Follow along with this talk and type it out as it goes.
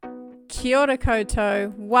Kia ora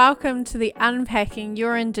koutou. Welcome to the Unpacking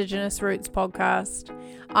Your Indigenous Roots podcast.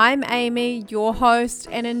 I'm Amy, your host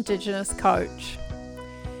and Indigenous coach.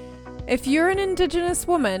 If you're an Indigenous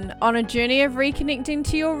woman on a journey of reconnecting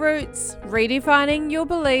to your roots, redefining your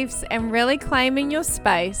beliefs, and really claiming your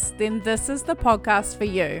space, then this is the podcast for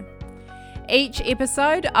you. Each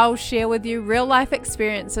episode, I'll share with you real-life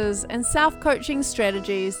experiences and self-coaching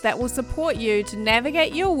strategies that will support you to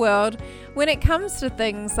navigate your world when it comes to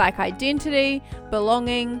things like identity,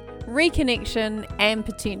 belonging, reconnection, and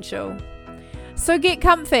potential. So get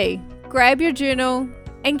comfy, grab your journal,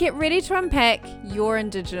 and get ready to unpack your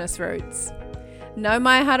Indigenous roots. No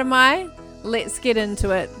mai hara mai, let's get into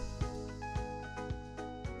it.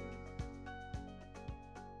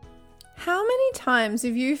 How many times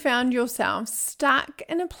have you found yourself stuck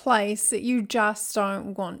in a place that you just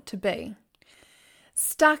don't want to be?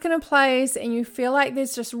 Stuck in a place and you feel like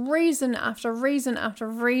there's just reason after reason after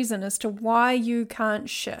reason as to why you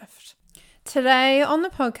can't shift. Today on the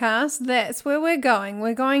podcast, that's where we're going.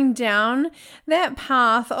 We're going down that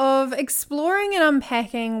path of exploring and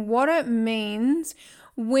unpacking what it means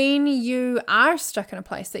when you are stuck in a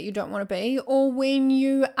place that you don't want to be, or when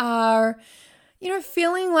you are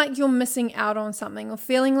feeling like you're missing out on something, or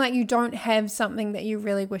feeling like you don't have something that you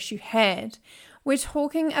really wish you had. We're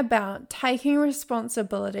talking about taking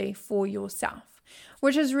responsibility for yourself,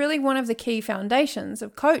 which is really one of the key foundations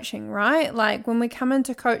of coaching, right? Like when we come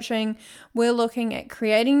into coaching, we're looking at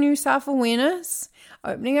creating new self-awareness,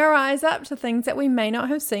 opening our eyes up to things that we may not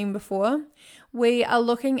have seen before. We are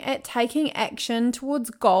looking at taking action towards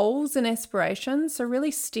goals and aspirations, so really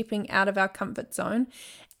stepping out of our comfort zone.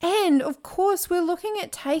 And of course, we're looking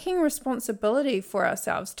at taking responsibility for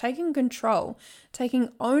ourselves, taking control, taking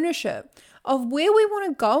ownership of where we want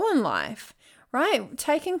to go in life, right?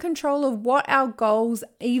 Taking control of what our goals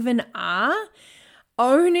even are,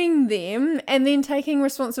 owning them, and then taking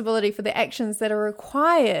responsibility for the actions that are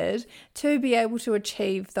required to be able to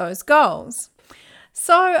achieve those goals.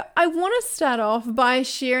 So I want to start off by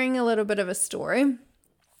sharing a little bit of a story.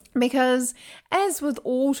 Because as with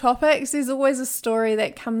all topics, there's always a story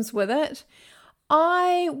that comes with it.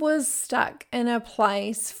 I was stuck in a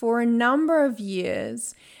place for a number of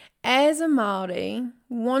years as a Māori,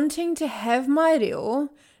 wanting to have my reo,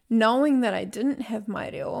 knowing that I didn't have my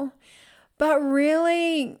reo, but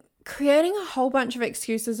really creating a whole bunch of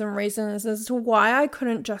excuses and reasons as to why I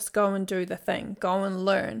couldn't just go and do the thing, go and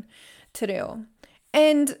learn te reo.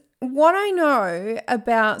 And what I know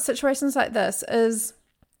about situations like this is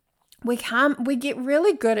we get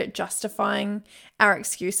really good at justifying our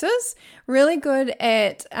excuses, really good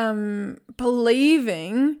at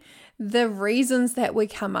believing the reasons that we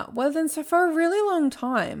come up with. And so for a really long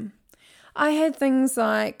time, I had things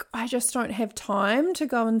like, I just don't have time to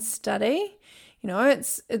go and study.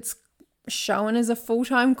 It's shown as a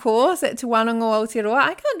full-time course at Te Wānanga Aotearoa.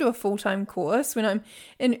 I can't do a full-time course when I'm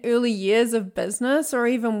in early years of business or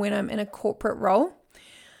even when I'm in a corporate role.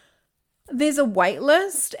 There's a wait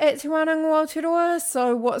list at Te Wānanga Aotearoa,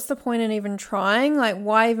 so what's the point in even trying? Like,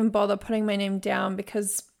 why even bother putting my name down?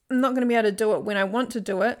 Because I'm not going to be able to do it when I want to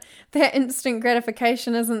do it. That instant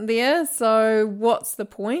gratification isn't there, so what's the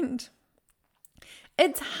point?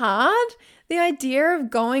 It's hard. The idea of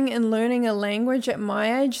going and learning a language at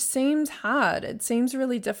my age seems hard. It seems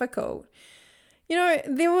really difficult.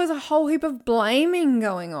 There was a whole heap of blaming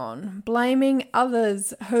going on, blaming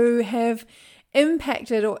others who have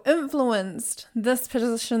impacted or influenced this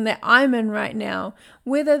position that I'm in right now,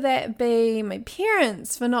 whether that be my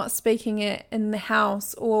parents for not speaking it in the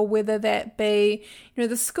house, or whether that be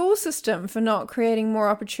the school system for not creating more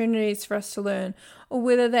opportunities for us to learn, or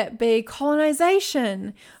whether that be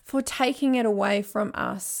colonization for taking it away from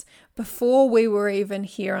us before we were even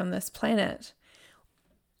here on this planet.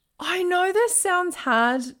 I know this sounds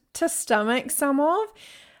hard to stomach some of,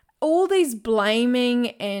 all these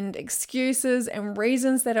blaming and excuses and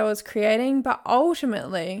reasons that I was creating, but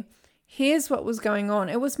ultimately, here's what was going on.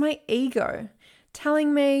 It was my ego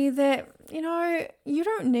telling me that, you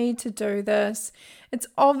don't need to do this. It's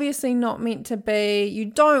obviously not meant to be. You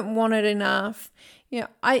don't want it enough. You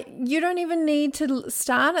don't even need to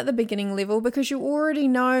start at the beginning level because you already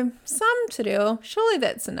know some te reo. Surely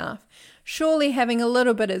that's enough. Surely having a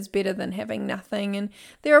little bit is better than having nothing, and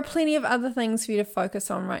there are plenty of other things for you to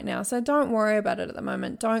focus on right now, so don't worry about it at the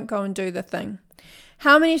moment. Don't go and do the thing.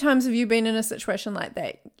 How many times have you been in a situation like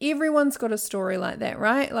that? Everyone's got a story like that,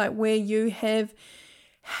 right? Like where you have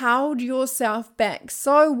held yourself back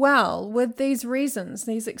so well with these reasons,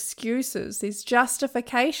 these excuses, these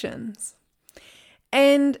justifications.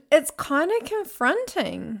 And it's kind of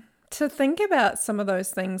confronting to think about some of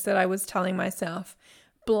those things that I was telling myself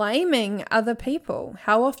blaming other people.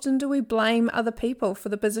 How often do we blame other people for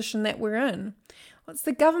the position that we're in? Well, it's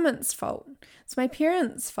the government's fault. It's my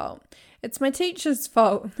parents' fault. It's my teacher's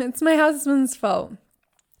fault. It's my husband's fault.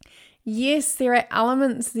 Yes, there are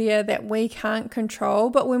elements there that we can't control,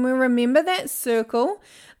 but when we remember that circle,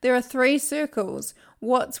 there are 3 circles.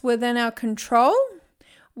 What's within our control,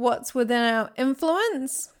 what's within our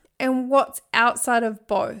influence, and what's outside of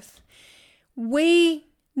both. We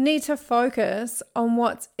need to focus on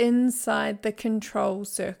what's inside the control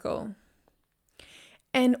circle.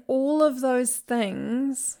 And all of those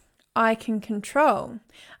things I can control.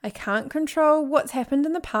 I can't control what's happened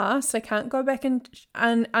in the past. I can't go back and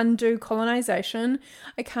undo colonization.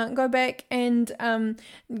 I can't go back and,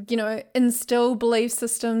 instill belief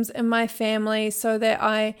systems in my family so that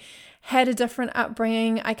I had a different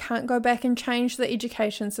upbringing. I can't go back and change the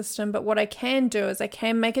education system. But what I can do is I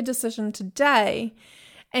can make a decision today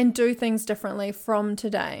and do things differently from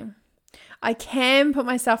today. I can put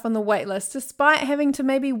myself on the wait list despite having to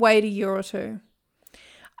maybe wait a year or 2.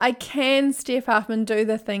 I can step up and do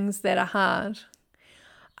the things that are hard.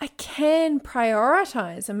 I can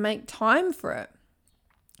prioritize and make time for it.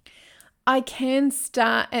 I can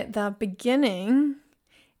start at the beginning,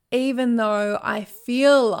 even though I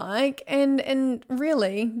feel like, and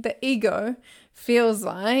really the ego feels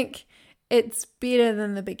like it's better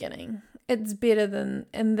than the beginning. It's better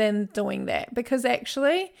than doing that, because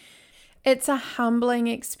actually it's a humbling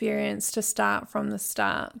experience to start from the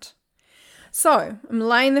start. So I'm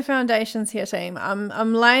laying the foundations here, team.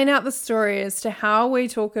 I'm laying out the story as to how we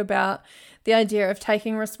talk about the idea of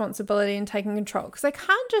taking responsibility and taking control, because I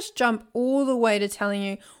can't just jump all the way to telling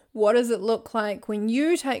you what does it look like when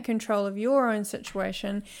you take control of your own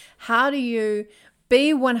situation. How do you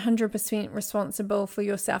be 100% responsible for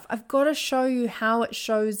yourself? I've got to show you how it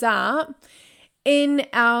shows up in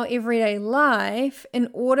our everyday life in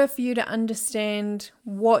order for you to understand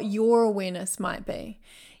what your awareness might be.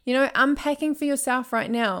 Unpacking for yourself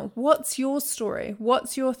right now. What's your story?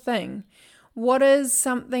 What's your thing? What is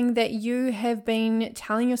something that you have been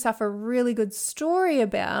telling yourself a really good story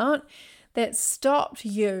about that stopped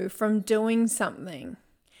you from doing something?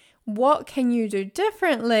 What can you do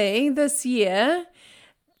differently this year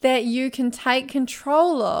that you can take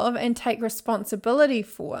control of and take responsibility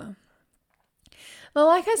for? Well,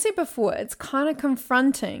 like I said before, it's kind of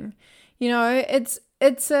confronting. It's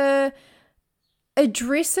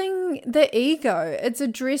addressing the ego. It's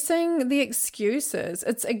addressing the excuses.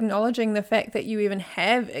 It's acknowledging the fact that you even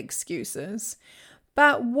have excuses.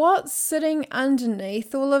 But what's sitting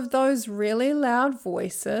underneath all of those really loud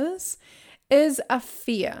voices is a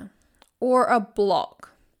fear or a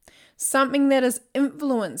block, something that is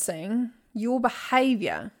influencing your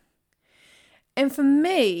behavior. And for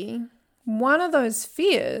me, one of those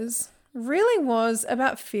fears really was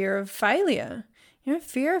about fear of failure.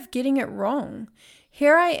 Fear of getting it wrong.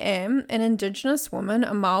 Here I am, an Indigenous woman,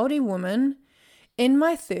 a Māori woman, in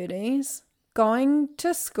my 30s, going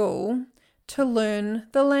to school to learn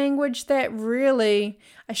the language that really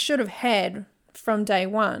I should have had from day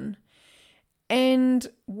one. And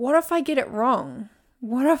what if I get it wrong?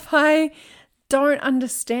 What if I don't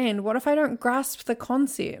understand? What if I don't grasp the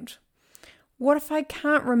concept? What if I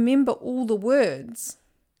can't remember all the words?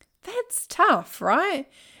 That's tough, right?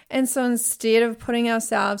 And so instead of putting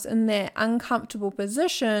ourselves in that uncomfortable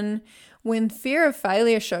position, when fear of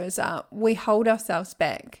failure shows up, we hold ourselves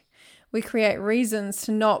back. We create reasons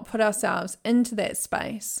to not put ourselves into that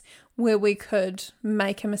space where we could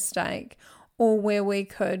make a mistake, or where we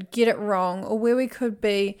could get it wrong, or where we could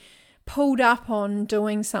be pulled up on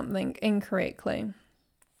doing something incorrectly.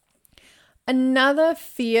 Another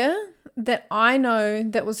fear that I know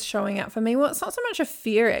that was showing up for me, well, it's not so much a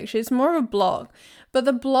fear actually, it's more of a block, but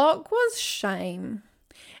the block was shame.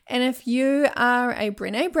 And if you are a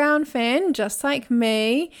Brené Brown fan, just like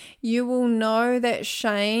me, you will know that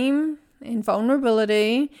shame and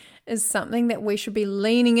vulnerability is something that we should be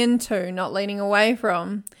leaning into, not leaning away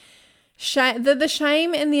from. The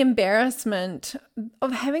shame and the embarrassment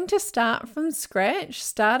of having to start from scratch,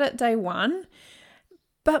 start at day one.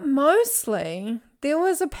 But mostly, there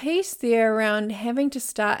was a piece there around having to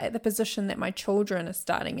start at the position that my children are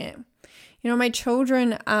starting at. My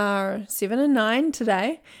children are 7 and 9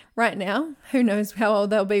 today, right now. Who knows how old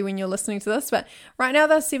they'll be when you're listening to this, but right now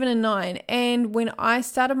they're 7 and 9. And when I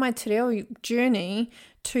started my te reo journey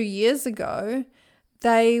 2 years ago,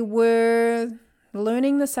 they were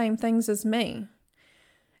learning the same things as me.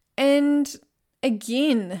 And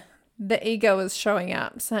again, the ego is showing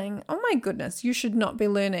up saying, oh my goodness, you should not be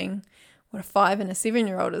learning what a 5 and a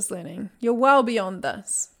 7-year-old is learning. You're well beyond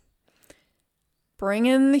this. Bring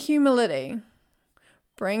in the humility.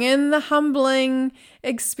 Bring in the humbling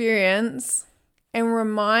experience and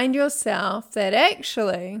remind yourself that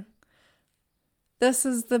actually this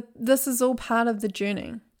is all part of the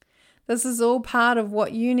journey. This is all part of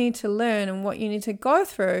what you need to learn and what you need to go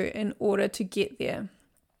through in order to get there.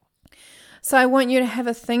 So I want you to have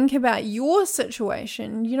a think about your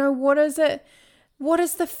situation. What is it? What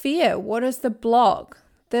is the fear? What is the block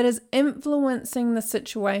that is influencing the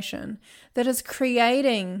situation, that is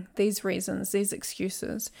creating these reasons, these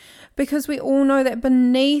excuses? Because we all know that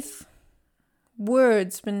beneath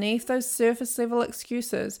words, beneath those surface level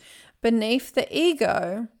excuses, beneath the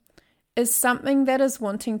ego is something that is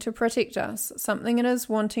wanting to protect us, something that is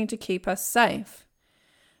wanting to keep us safe.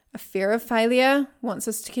 A fear of failure wants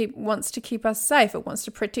to keep us safe. It wants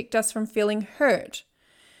to protect us from feeling hurt.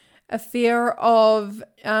 A fear of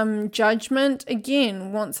judgment,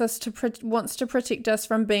 again, wants to protect us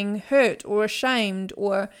from being hurt or ashamed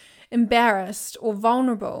or embarrassed or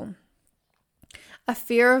vulnerable. A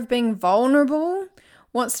fear of being vulnerable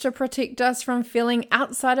wants to protect us from feeling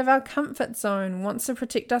outside of our comfort zone, wants to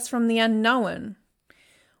protect us from the unknown.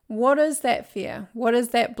 What is that fear? What is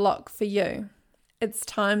that block for you? It's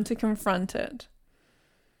time to confront it.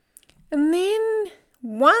 And then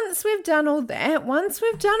once we've done all that, once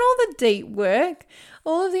we've done all the deep work,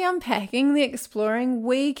 all of the unpacking, the exploring,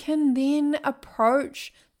 we can then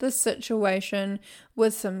approach the situation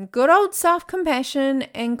with some good old self-compassion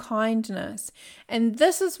and kindness. And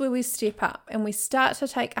this is where we step up and we start to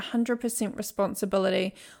take 100%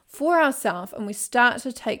 responsibility for ourselves and we start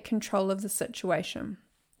to take control of the situation.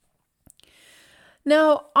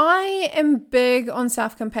 Now, I am big on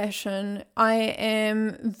self-compassion. I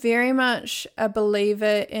am very much a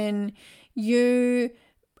believer in you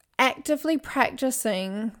actively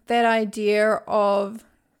practicing that idea of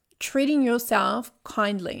treating yourself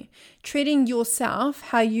kindly, treating yourself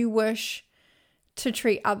how you wish to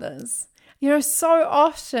treat others. So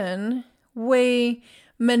often we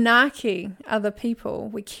menaki other people,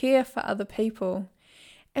 we care for other people.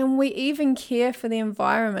 And we even care for the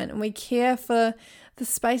environment and we care for the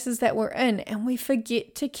spaces that we're in and we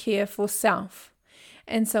forget to care for self.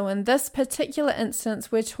 And so in this particular instance,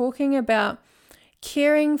 we're talking about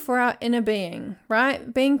caring for our inner being,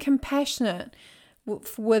 right? Being compassionate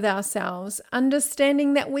with ourselves,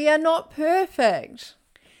 understanding that we are not perfect,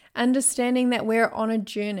 understanding that we're on a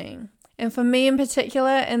journey. And for me in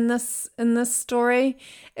particular, in this story,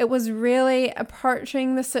 it was really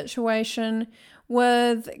approaching the situation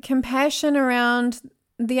with compassion around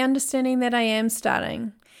the understanding that I am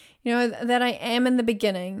starting, that I am in the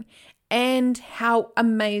beginning. And how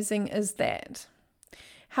amazing is that?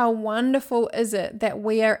 How wonderful is it that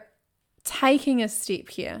we are taking a step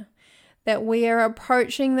here, that we are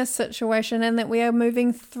approaching this situation and that we are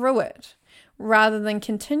moving through it rather than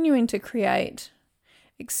continuing to create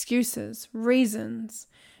excuses, reasons,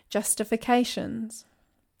 justifications.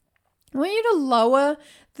 I want you to lower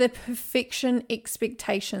the perfection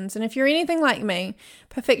expectations. And if you're anything like me,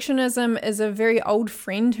 perfectionism is a very old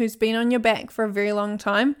friend who's been on your back for a very long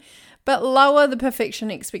time. But lower the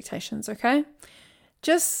perfection expectations, okay?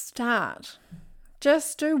 Just start.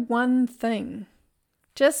 Just do one thing.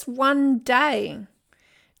 Just one day.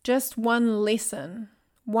 Just one lesson.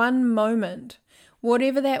 One moment.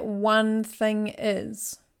 Whatever that one thing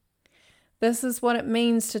is. This is what it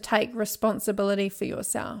means to take responsibility for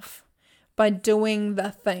yourself. By doing the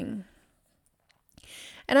thing.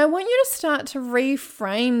 And I want you to start to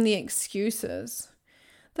reframe the excuses.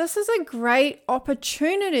 This is a great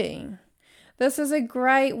opportunity. This is a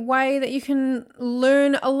great way that you can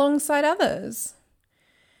learn alongside others.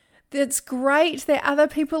 It's great that other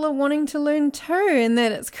people are wanting to learn too and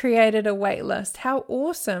that it's created a wait list. How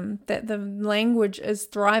awesome that the language is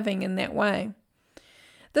thriving in that way.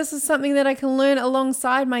 This is something that I can learn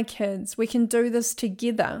alongside my kids. We can do this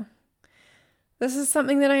together. This is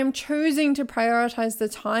something that I am choosing to prioritize the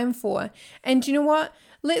time for. And you know what?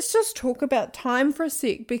 Let's just talk about time for a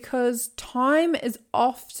sec, because time is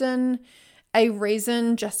often a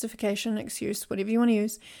reason, justification, excuse, whatever you want to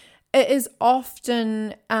use. It is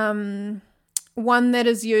often one that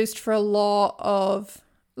is used for a lot of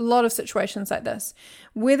situations like this.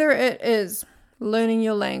 Whether it is learning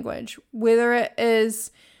your language, whether it is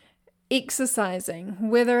exercising,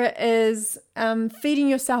 whether it is feeding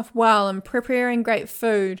yourself well and preparing great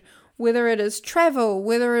food, whether it is travel,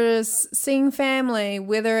 whether it is seeing family,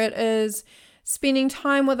 whether it is spending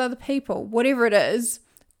time with other people, whatever it is,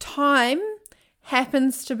 time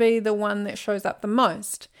happens to be the one that shows up the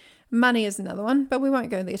most. Money is another one, but we won't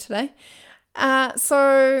go there today.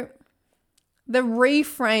 So the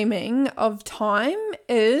reframing of time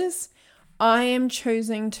is, I am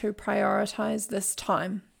choosing to prioritize this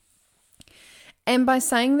time. And by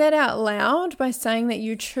saying that out loud, by saying that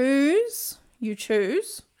you choose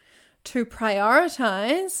to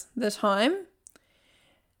prioritize the time,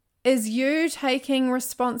 is you taking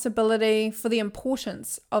responsibility for the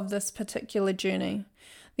importance of this particular journey,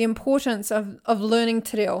 the importance of learning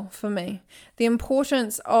te reo for me, the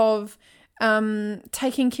importance of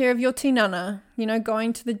taking care of your tinana,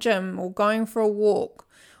 going to the gym or going for a walk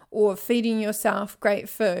or feeding yourself great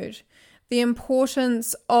food, the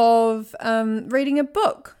importance of reading a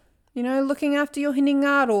book, looking after your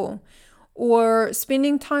hinengaro, or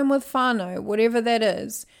spending time with whānau, whatever that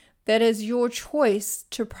is your choice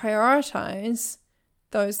to prioritize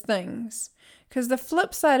those things. Because the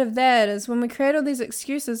flip side of that is when we create all these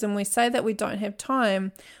excuses and we say that we don't have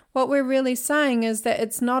time, what we're really saying is that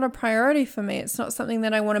it's not a priority for me. It's not something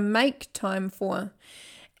that I want to make time for.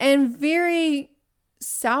 And very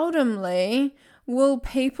seldomly will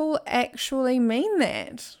people actually mean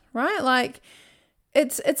that, right? Like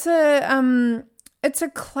it's a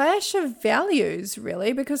clash of values,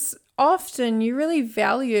 really, because often you really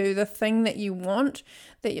value the thing that you want,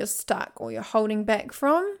 that you're stuck or you're holding back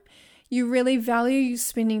from. You really value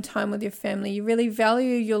spending time with your family. You really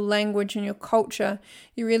value your language and your culture.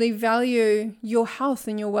 You really value your health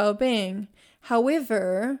and your well-being.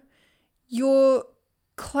 However, you're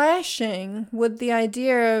clashing with the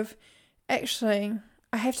idea of, actually,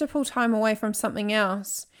 I have to pull time away from something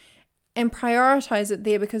else and prioritize it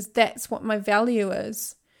there because that's what my value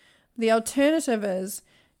is. The alternative is,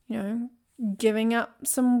 giving up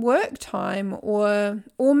some work time or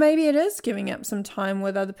maybe it is giving up some time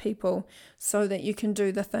with other people so that you can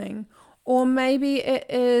do the thing. Or maybe it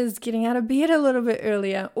is getting out of bed a little bit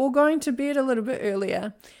earlier or going to bed a little bit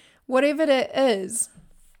earlier. Whatever it is,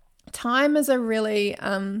 time is a really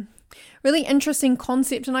interesting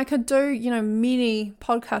concept, and I could do, many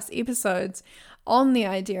podcast episodes on the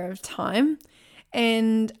idea of time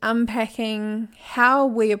and unpacking how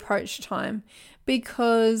we approach time,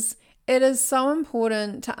 because it is so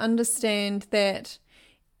important to understand that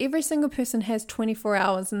every single person has 24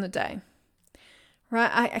 hours in the day,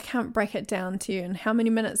 right? I can't break it down to you and how many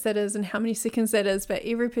minutes that is and how many seconds that is, but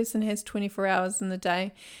every person has 24 hours in the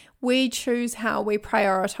day. We choose how we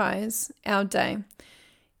prioritize our day.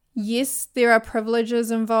 Yes, there are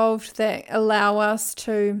privileges involved that allow us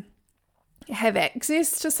to have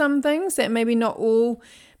access to some things that maybe not all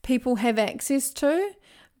people have access to,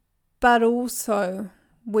 but also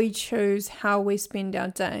we choose how we spend our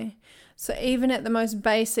day. So even at the most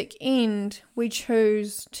basic end, we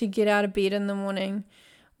choose to get out of bed in the morning.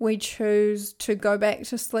 We choose to go back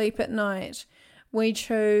to sleep at night. We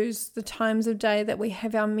choose the times of day that we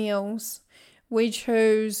have our meals. We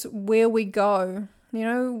choose where we go.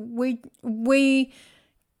 We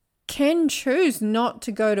can choose not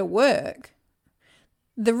to go to work.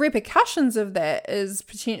 The repercussions of that is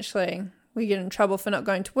potentially we get in trouble for not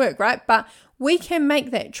going to work, right? But we can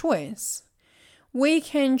make that choice. We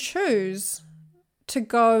can choose to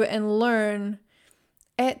go and learn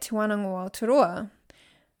at Te Wānanga o Aotearoa.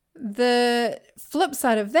 The flip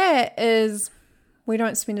side of that is we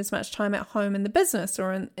don't spend as much time at home in the business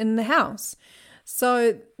or in the house.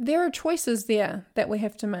 So there are choices there that we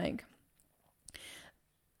have to make.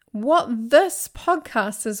 What this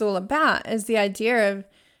podcast is all about is the idea of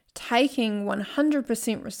taking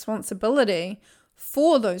 100% responsibility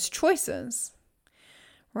for those choices,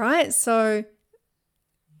 right? So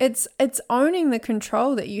it's owning the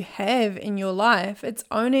control that you have in your life. It's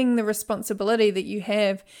owning the responsibility that you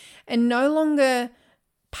have and no longer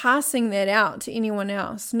passing that out to anyone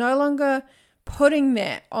else, no longer putting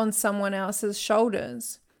that on someone else's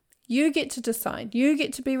shoulders. You get to decide. You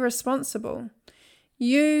get to be responsible.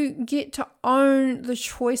 You get to own the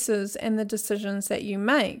choices and the decisions that you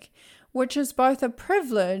make, which is both a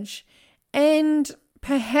privilege and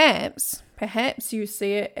perhaps you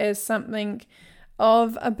see it as something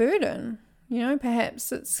of a burden.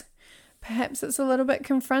 Perhaps it's a little bit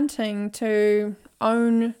confronting to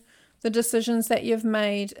own the decisions that you've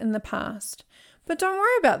made in the past. But don't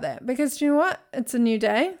worry about that, because you know what? It's a new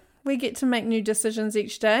day. We get to make new decisions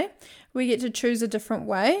each day. We get to choose a different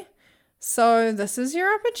way. So this is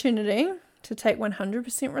your opportunity to take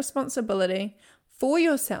 100% responsibility for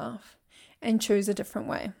yourself and choose a different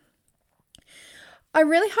way. I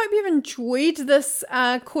really hope you've enjoyed this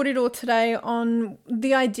kōrero today on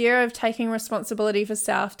the idea of taking responsibility for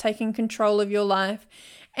self, taking control of your life,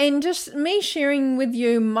 and just me sharing with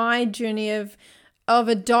you my journey of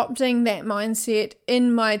adopting that mindset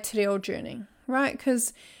in my te reo journey, right?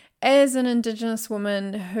 Because as an Indigenous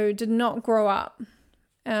woman who did not grow up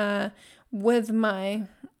with my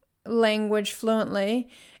language fluently,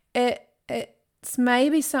 it's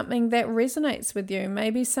maybe something that resonates with you,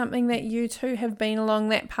 maybe something that you too have been along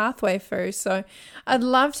that pathway through. So I'd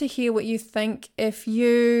love to hear what you think. If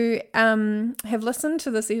you have listened to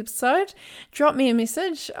this episode, drop me a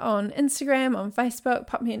message on Instagram, on Facebook,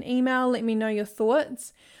 pop me an email, let me know your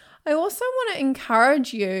thoughts. I also want to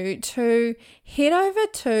encourage you to head over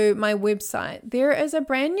to my website. There is a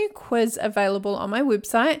brand new quiz available on my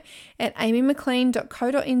website at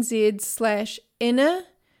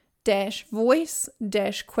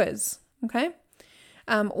amymclean.co.nz/inner-voice-quiz. Okay?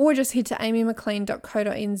 Or just head to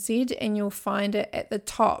amymclean.co.nz and you'll find it at the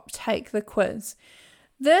top. Take the quiz.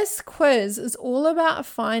 This quiz is all about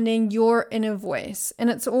finding your inner voice,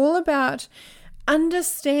 and it's all about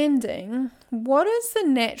understanding what is the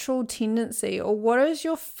natural tendency or what is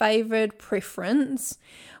your favored preference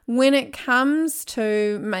when it comes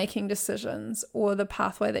to making decisions or the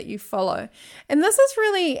pathway that you follow. And this is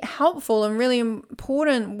really helpful and really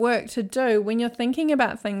important work to do when you're thinking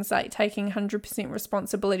about things like taking 100%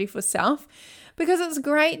 responsibility for self, because it's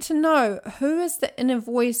great to know who is the inner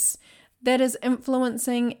voice that is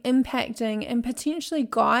influencing, impacting, and potentially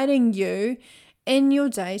guiding you in your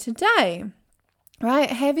day-to-day.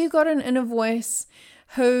 Right? Have you got an inner voice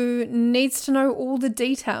who needs to know all the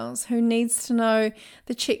details, who needs to know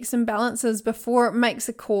the checks and balances before it makes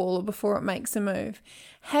a call or before it makes a move?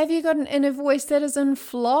 Have you got an inner voice that is in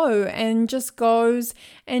flow and just goes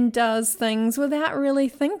and does things without really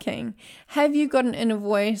thinking? Have you got an inner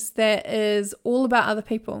voice that is all about other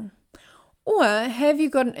people? Or have you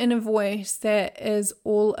got an inner voice that is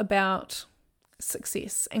all about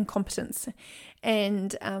success and competence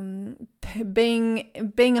and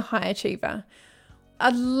being a high achiever?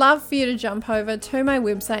 I'd love for you to jump over to my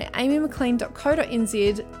website,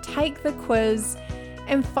 amymclean.co.nz, take the quiz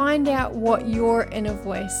and find out what your inner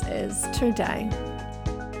voice is today.